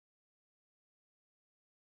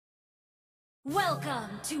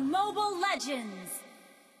Welcome to Mobile Legends!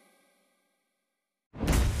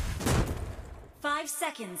 5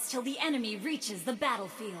 seconds till the enemy reaches the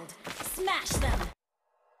battlefield. Smash them!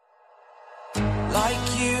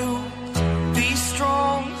 Like you, be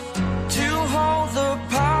strong to hold the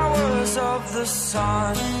powers of the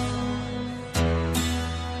sun.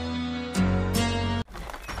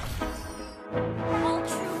 All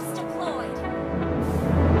troops deployed.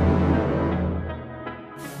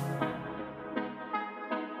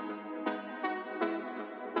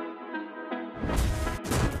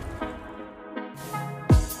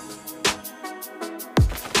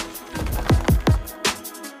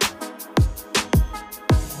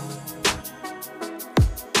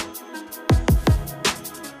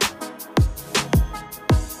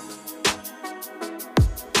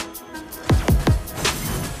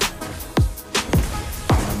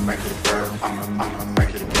 Make it burn, I'ma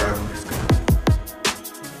make it burn.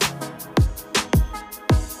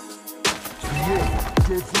 Grock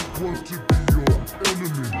doesn't want to be your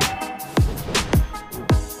enemy.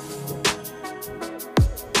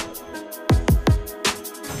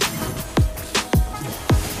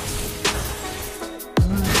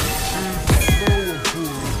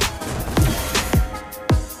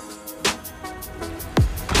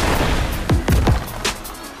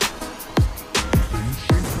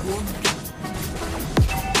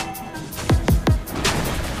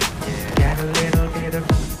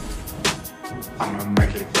 I'ma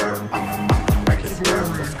make it burn, I'ma make it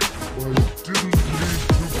burn. I didn't need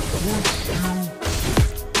to push you.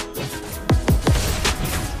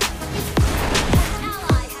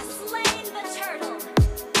 Ally has slain the turtle!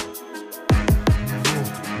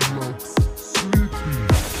 Grock likes sleeping.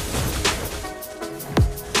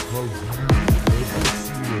 Have you ever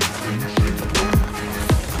seen an ancient one?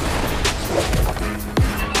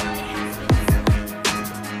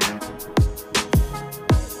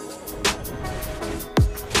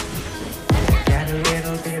 Got a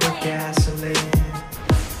little bit of gasoline.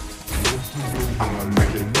 I'ma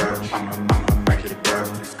make it burn, I'ma make it burn.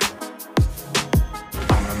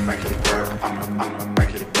 I'ma make it burn, I'ma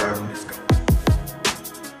make it burn.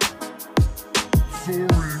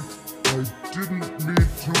 Sorry, I didn't mean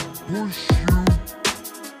to push you.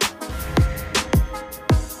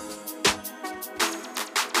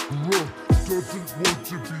 Grock doesn't want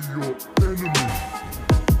to be your enemy.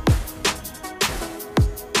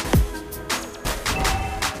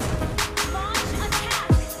 Launch attack!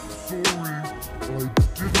 Sorry, I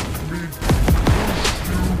didn't mean to push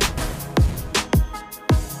you.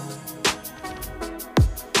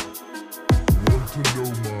 Want to know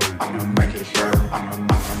my I'ma make it burn, I'ma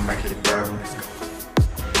make it burn.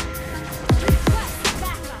 Request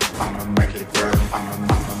backup! I'ma make it burn,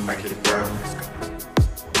 I'ma make it burn.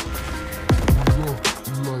 Grock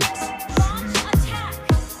likes Launch attack!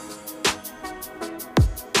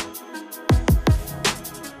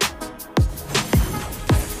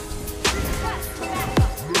 Request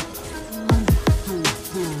backup! go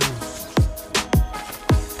first.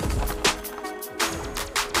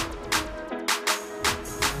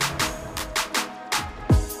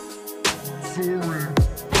 Sorry,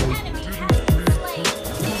 I Enemy didn't has been mean slain!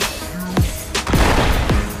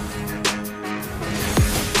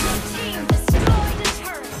 Your team destroyed a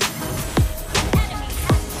turret! An enemy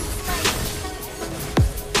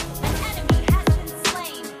has been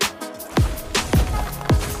slain!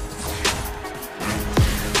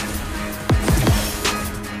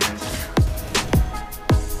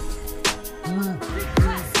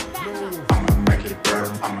 Request backup! I'ma make it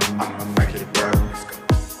burn, I'ma make it burn.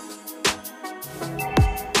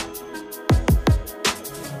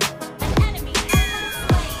 An enemy has been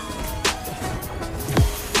slain!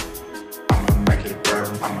 I'ma make it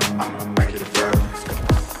burn, I'ma make it burn.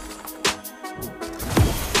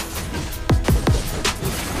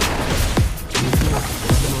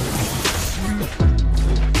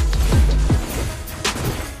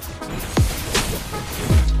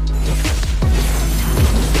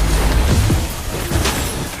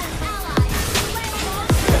 Ally slain!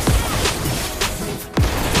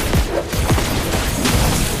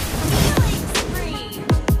 Killing spree!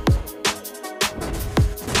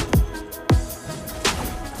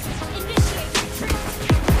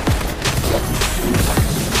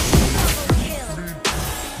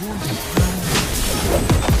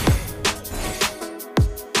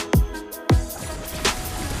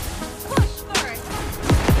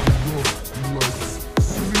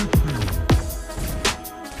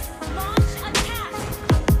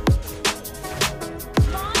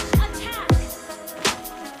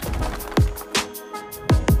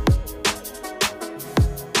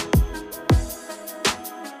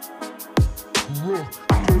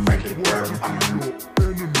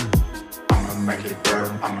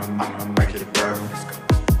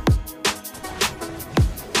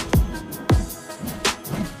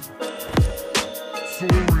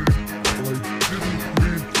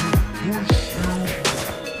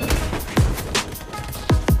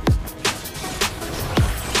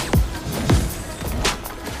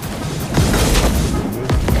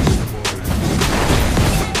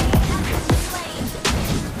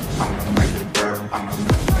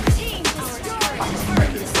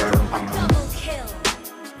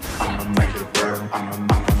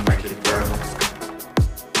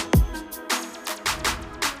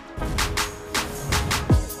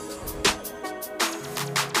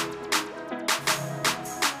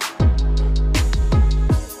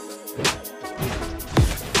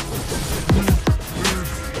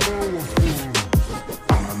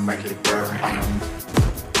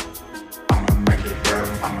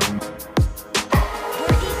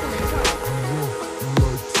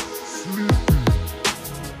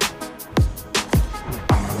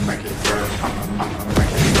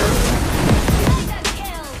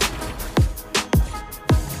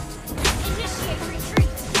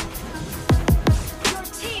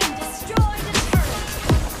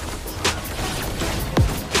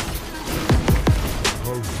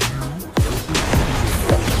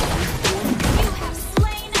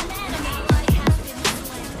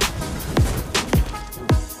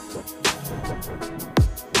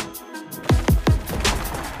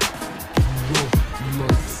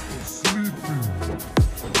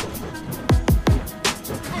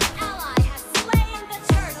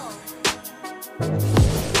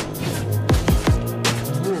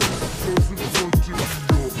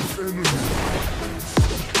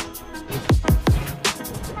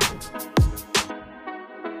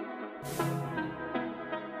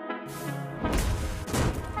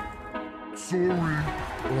 Sorry,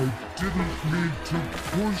 I didn't mean to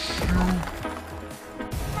push you.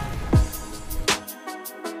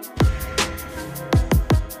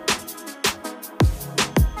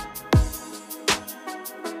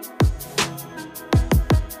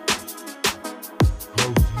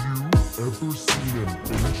 Have you ever seen an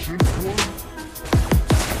ancient one?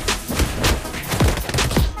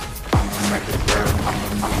 I'ma make it burn,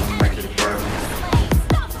 I'ma make it burn.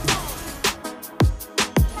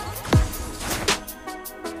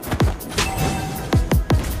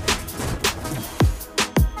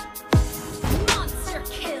 Monster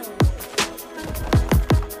kill.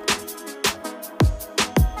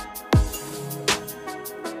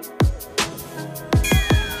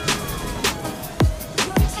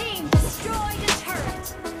 Your team destroyed a turret.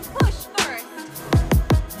 Push first.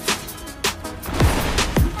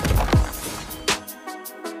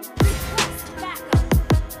 Request backup.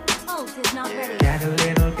 Ult is not ready. Got a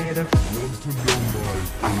little bit of Want to know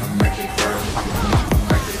my I'ma make it burn, I'ma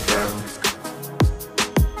make it burn.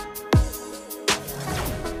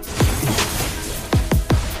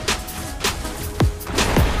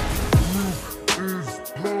 Grock is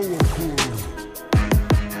powerful?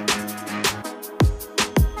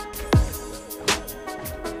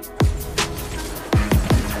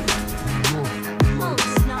 Ult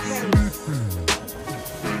is not ready.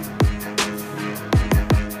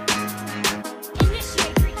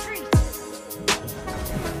 Initiate retreat.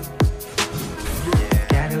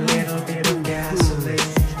 Got a little bit of gasoline.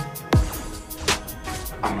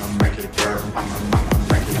 I'ma make it burn, I'ma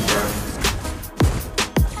make it burn.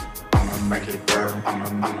 I'ma make it burn, I'ma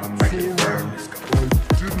make it burn. I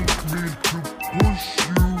didn't mean to push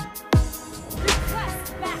you. Request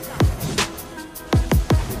backup.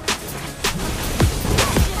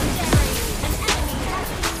 Legendary. An enemy has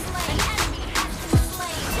been slain. An enemy has been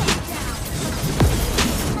slain. Take down.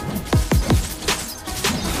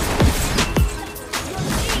 Your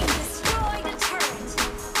team destroyed a turret.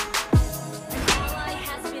 An ally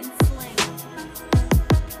has been slain.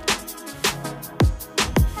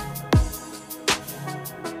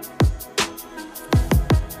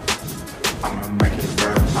 I'ma make it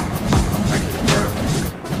burn, I'ma make it burn.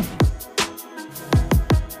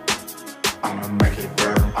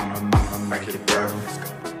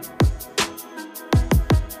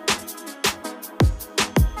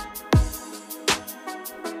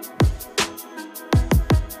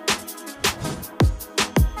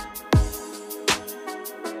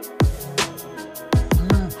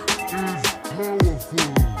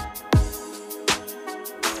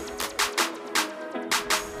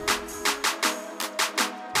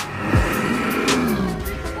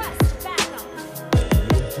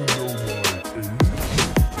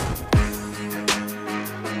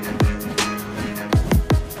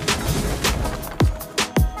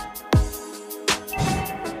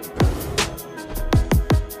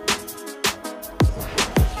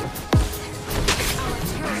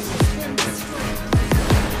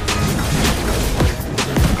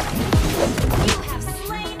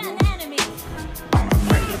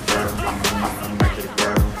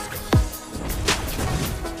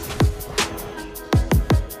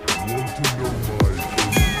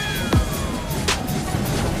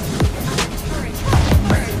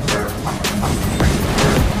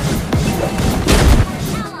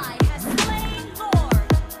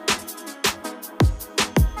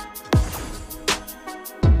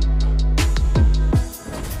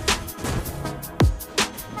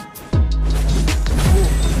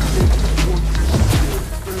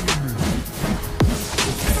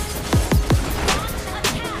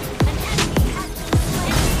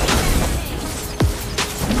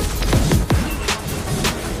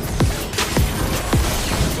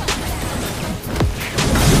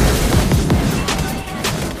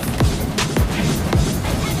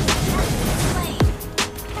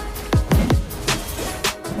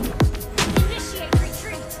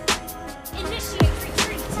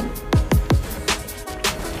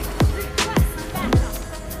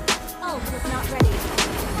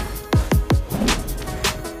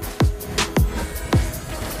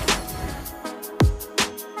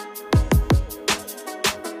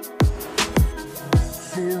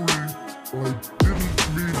 sorry. I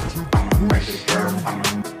didn't mean to push you.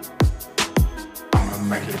 I'ma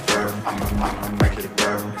make it burn. I'ma make it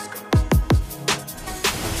burn. Let's go.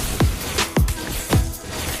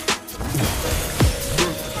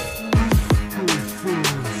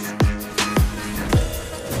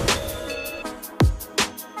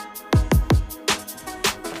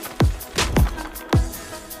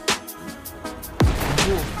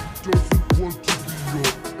 Doesn't want to be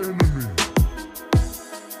your enemy.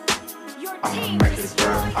 Your I'ma team make it destroyed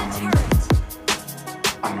burn. a turret.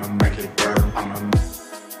 I'ma make it burn. I'ma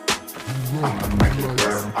make it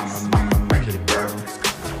burn. I'ma make it burn. Let's go.